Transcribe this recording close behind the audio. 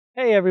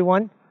Hey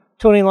everyone,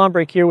 Tony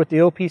Lombrake here with the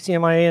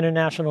OPCMIA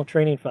International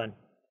Training Fund.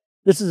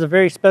 This is a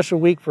very special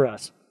week for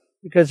us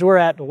because we're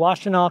at the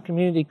Washtenaw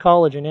Community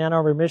College in Ann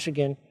Arbor,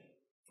 Michigan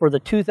for the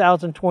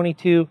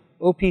 2022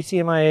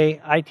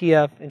 OPCMIA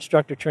ITF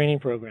Instructor Training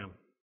Program.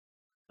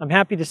 I'm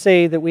happy to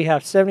say that we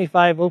have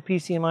 75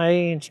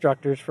 OPCMIA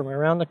instructors from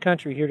around the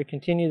country here to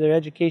continue their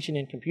education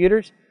in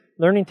computers,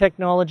 learning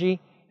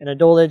technology, and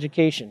adult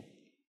education.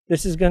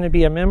 This is going to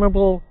be a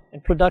memorable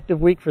and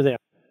productive week for them.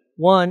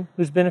 One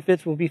whose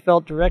benefits will be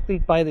felt directly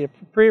by the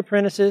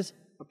pre-apprentices,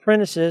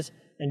 apprentices,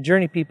 and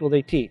journey people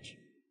they teach.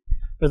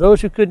 For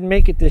those who couldn't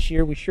make it this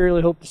year, we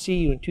surely hope to see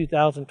you in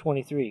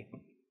 2023.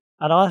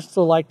 I'd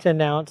also like to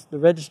announce the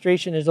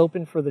registration is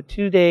open for the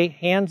 2-day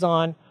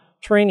hands-on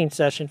training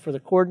session for the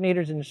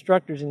coordinators and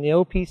instructors in the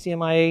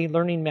OPCMIA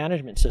Learning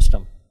Management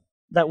System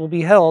that will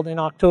be held in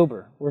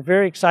October. We're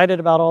very excited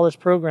about all this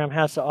program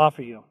has to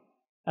offer you.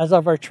 As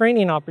of our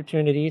training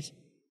opportunities,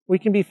 we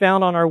can be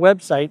found on our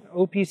website,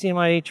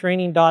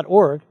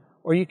 opcmiatraining.org,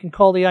 or you can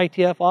call the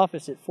ITF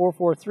office at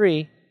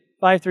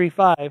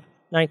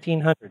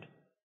 443-535-1900.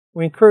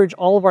 We encourage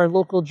all of our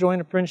local joint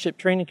apprenticeship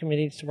training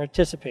committees to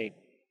participate,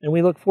 and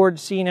we look forward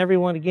to seeing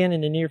everyone again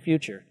in the near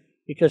future,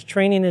 because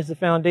training is the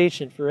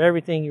foundation for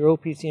everything your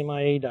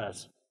OPCMIA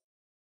does.